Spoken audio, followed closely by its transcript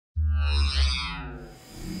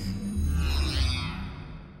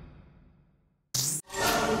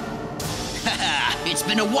It's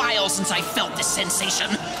been a while since I felt this sensation.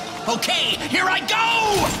 Okay, here I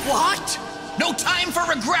go! What? No time for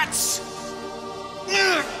regrets!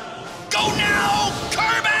 Go now,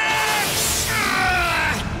 Kerbex!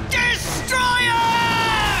 Destroyer!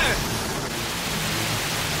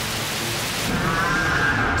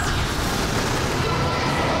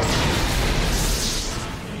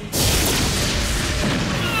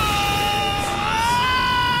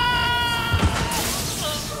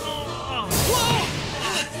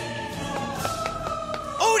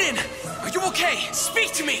 Odin! Are you okay?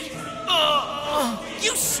 Speak to me!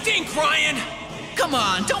 You stink, Ryan! Come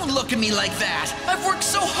on, don't look at me like that. I've worked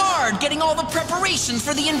so hard getting all the preparations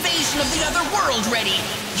for the invasion of the other world ready.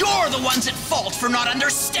 You're the ones at fault for not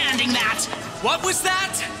understanding that. What was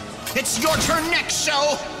that? It's your turn next,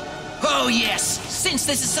 show. Oh yes, since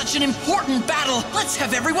this is such an important battle, let's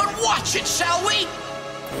have everyone watch it, shall we?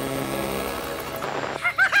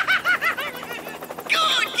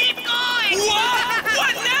 Good, keep going! What?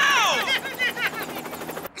 What now?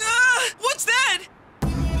 What's that?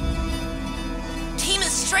 Team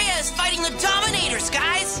Estrella is fighting the Dominators,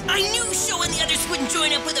 guys! I knew Sho and the others wouldn't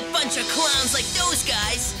join up with a bunch of clowns like those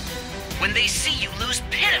guys. When they see you lose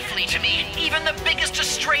pitifully to me, even the biggest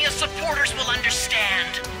Estrella supporters will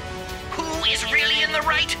understand. Who is really in the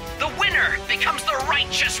right? The winner becomes the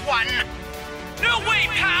righteous one. No way,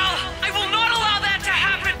 pal! I will not allow that to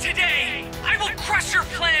happen today! I will crush your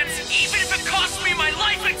plans, even if it costs me my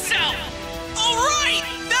life itself! All right!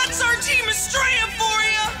 That's our Team Estrella for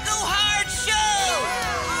you! Go hard, Sho!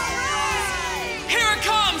 Here it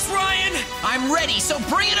comes, Ryan! I'm ready, so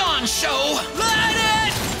bring it on, show. Let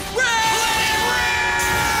it